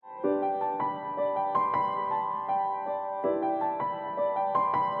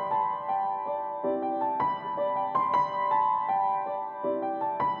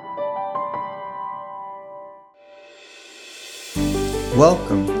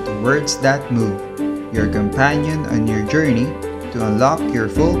Welcome to Words That Move, your companion on your journey to unlock your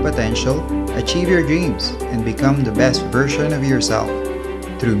full potential, achieve your dreams, and become the best version of yourself.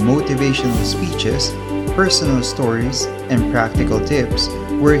 Through motivational speeches, personal stories, and practical tips,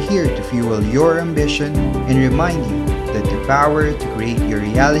 we're here to fuel your ambition and remind you that the power to create your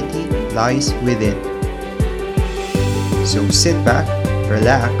reality lies within. So sit back,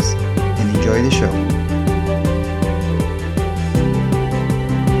 relax, and enjoy the show.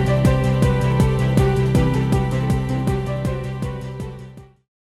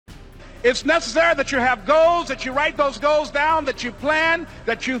 It's necessary that you have goals, that you write those goals down, that you plan,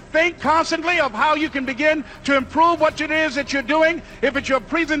 that you think constantly of how you can begin to improve what it is that you're doing. If it's your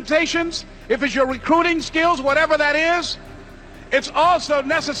presentations, if it's your recruiting skills, whatever that is, it's also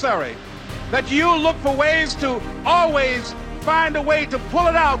necessary that you look for ways to always find a way to pull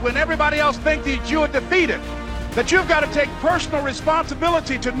it out when everybody else thinks that you are defeated. That you've got to take personal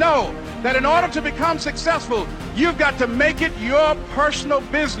responsibility to know that in order to become successful, you've got to make it your personal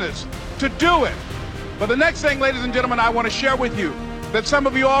business to do it. But the next thing, ladies and gentlemen, I want to share with you that some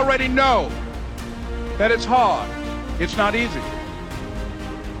of you already know that it's hard. It's not easy.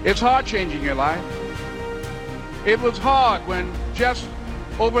 It's hard changing your life. It was hard when just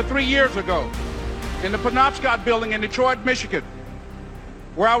over 3 years ago in the Penobscot building in Detroit, Michigan,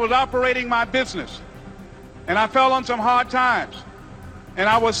 where I was operating my business, and I fell on some hard times, and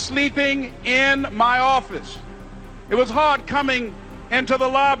I was sleeping in my office. It was hard coming into the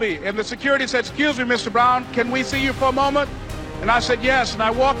lobby, and the security said, "Excuse me, Mr. Brown, can we see you for a moment?" And I said, "Yes," and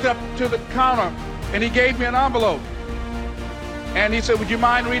I walked up to the counter, and he gave me an envelope. And he said, "Would you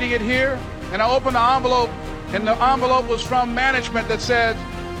mind reading it here?" And I opened the envelope, and the envelope was from management that said,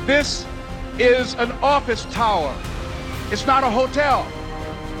 "This is an office tower. It's not a hotel.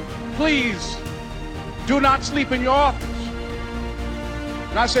 Please do not sleep in your office."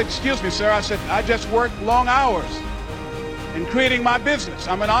 And I said, "Excuse me, sir." I said, "I just work long hours in creating my business.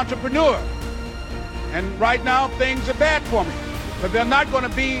 I'm an entrepreneur. And right now, things are bad for me. But they're not going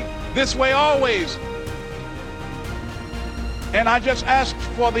to be this way always. And I just asked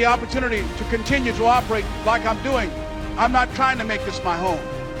for the opportunity to continue to operate like I'm doing. I'm not trying to make this my home."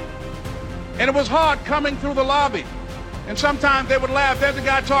 And it was hard coming through the lobby. And sometimes they would laugh. There's a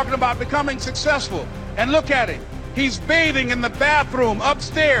guy talking about becoming successful. And look at him. He's bathing in the bathroom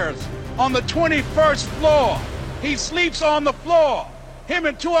upstairs on the 21st floor. He sleeps on the floor. Him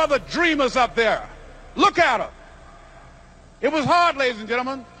and two other dreamers up there. Look at him. It was hard, ladies and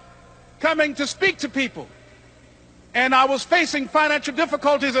gentlemen, coming to speak to people. And I was facing financial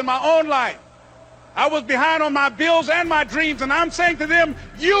difficulties in my own life. I was behind on my bills and my dreams, and I'm saying to them,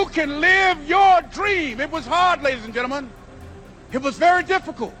 you can live your dream. It was hard, ladies and gentlemen. It was very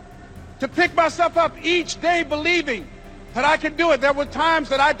difficult to pick myself up each day believing that I could do it. There were times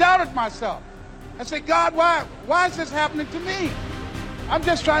that I doubted myself. I said, "God, why is this happening to me? I'm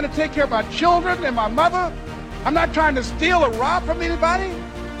just trying to take care of my children and my mother. I'm not trying to steal or rob from anybody.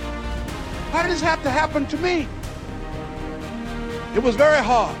 Why did this have to happen to me?" It was very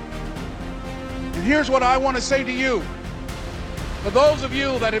hard. And here's what I want to say to you. For those of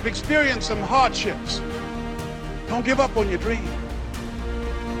you that have experienced some hardships, don't give up on your dream.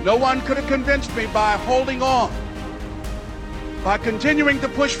 No one could have convinced me by holding on, by continuing to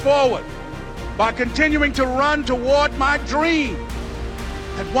push forward, by continuing to run toward my dream,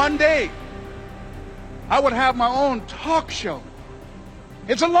 that one day I would have my own talk show.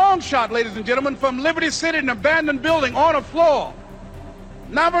 It's a long shot, ladies and gentlemen, from Liberty City, an abandoned building on a floor,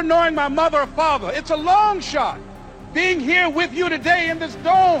 never knowing my mother or father. It's a long shot. Being here with you today in this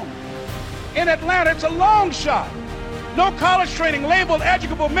dome in Atlanta, it's a long shot. No college training, labeled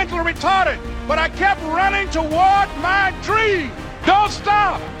educable, mentally retarded, but I kept running toward my dream. Don't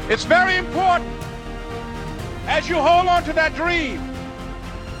stop. It's very important as you hold on to that dream.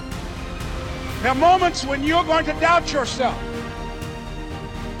 There are moments when you're going to doubt yourself.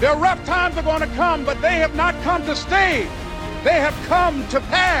 There are rough times that are going to come, but they have not come to stay. They have come to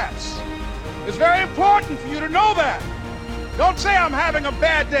pass. It's very important for you to know that. Don't say I'm having a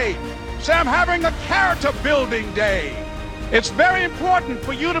bad day. Say I'm having a character building day. It's very important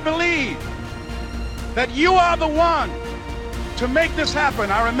for you to believe that you are the one to make this happen.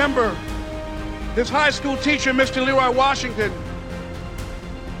 I remember this high school teacher, Mr. Leroy Washington,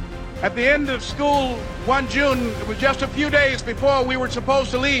 at the end of school one June, it was just a few days before we were supposed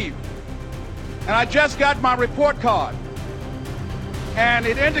to leave, and I just got my report card, and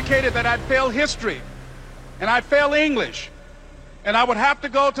it indicated that I'd failed history, and I'd failed English, and I would have to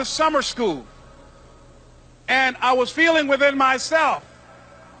go to summer school. And I was feeling within myself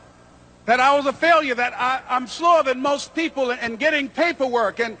that I was a failure, that I'm slower than most people in getting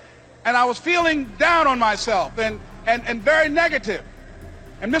paperwork, and I was feeling down on myself and very negative.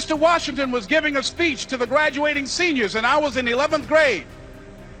 And Mr. Washington was giving a speech to the graduating seniors, and I was in 11th grade.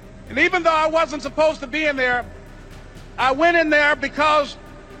 And even though I wasn't supposed to be in there, I went in there because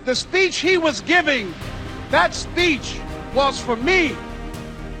the speech he was giving, that speech was for me.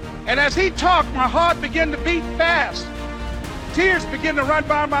 And as he talked, my heart began to beat fast. Tears began to run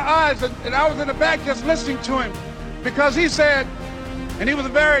by my eyes, and I was in the back just listening to him because he said, and he was a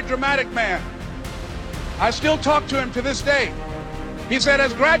very dramatic man. I still talk to him to this day. He said,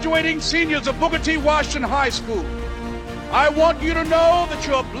 as graduating seniors of Booker T. Washington High School, I want you to know that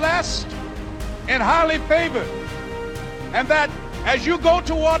you're blessed and highly favored, and that as you go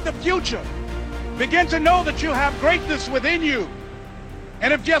toward the future, begin to know that you have greatness within you.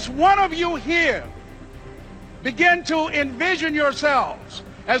 And if just one of you here begin to envision yourselves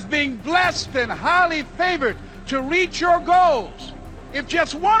as being blessed and highly favored to reach your goals, if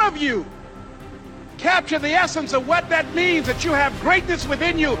just one of you capture the essence of what that means, that you have greatness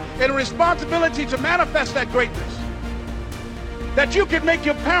within you and a responsibility to manifest that greatness, that you can make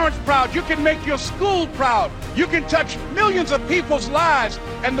your parents proud, you can make your school proud, you can touch millions of people's lives,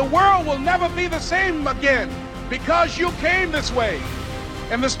 and the world will never be the same again because you came this way.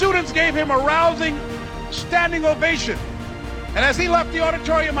 And the students gave him a rousing standing ovation. And as he left the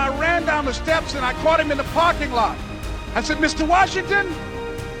auditorium, I ran down the steps and I caught him in the parking lot. I said, Mr. Washington?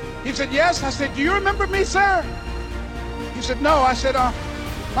 He said, yes. I said, do you remember me, sir? He said, no. I said,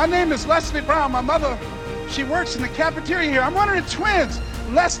 my name is Leslie Brown. My mother, she works in the cafeteria here. I'm one of the twins,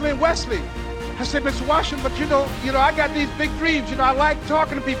 Leslie and Wesley. I said, Mr. Washington, but you know, I got these big dreams. You know, I like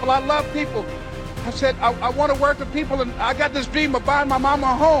talking to people. I love people. I said, I want to work with people, and I got this dream of buying my mama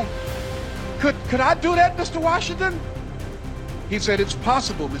a home. Could I do that, Mr. Washington? He said, it's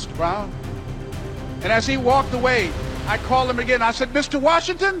possible, Mr. Brown. And as he walked away, I called him again. I said, Mr.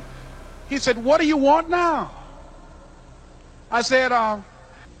 Washington? He said, what do you want now? I said,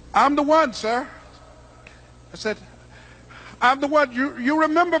 I'm the one, sir. I said, I'm the one. You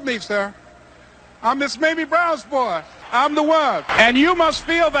remember me, sir. I'm Miss Mamie Brown's boy. I'm the one. And you must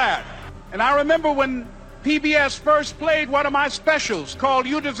feel that. And I remember when PBS first played one of my specials called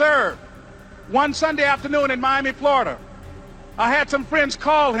You Deserve, one Sunday afternoon in Miami, Florida. I had some friends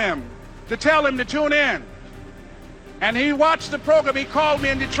call him to tell him to tune in. And he watched the program. He called me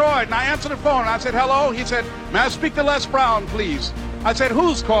in Detroit, and I answered the phone. I said, hello. He said, may I speak to Les Brown, please? I said,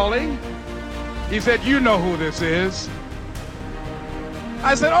 who's calling? He said, you know who this is.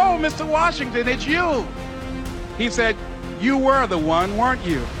 I said, oh, Mr. Washington, it's you. He said, you were the one, weren't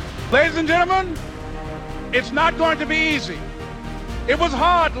you? Ladies and gentlemen, it's not going to be easy. It was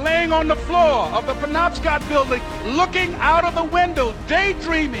hard laying on the floor of the Penobscot building, looking out of the window,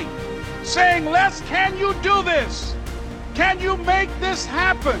 daydreaming, saying, Les, can you do this? Can you make this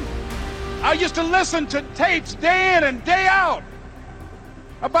happen? I used to listen to tapes day in and day out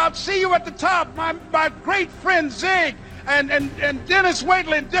about See You at the Top, my great friend Zig, and Dennis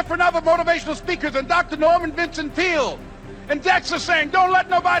Waitley, and different other motivational speakers, and Dr. Norman Vincent Peale, and Dexter saying, don't let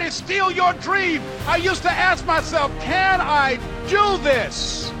nobody steal your dream. I used to ask myself, can I do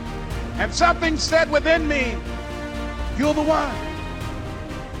this? And something said within me, you're the one.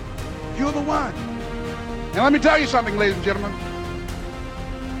 You're the one. Now let me tell you something, ladies and gentlemen.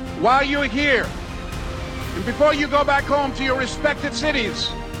 While you're here, and before you go back home to your respected cities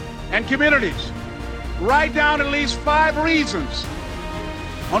and communities, write down at least 5 reasons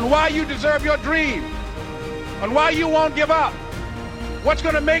on why you deserve your dream, on why you won't give up, what's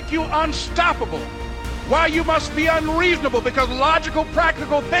going to make you unstoppable, why you must be unreasonable, because logical,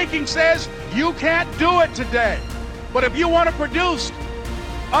 practical thinking says you can't do it today. But if you want to produce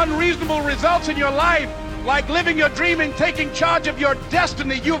unreasonable results in your life, like living your dream and taking charge of your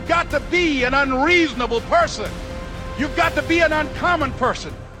destiny, you've got to be an unreasonable person. You've got to be an uncommon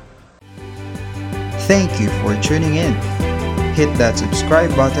person. Thank you for tuning in. Hit that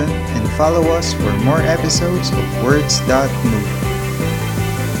subscribe button and follow us for more episodes of Words That Move.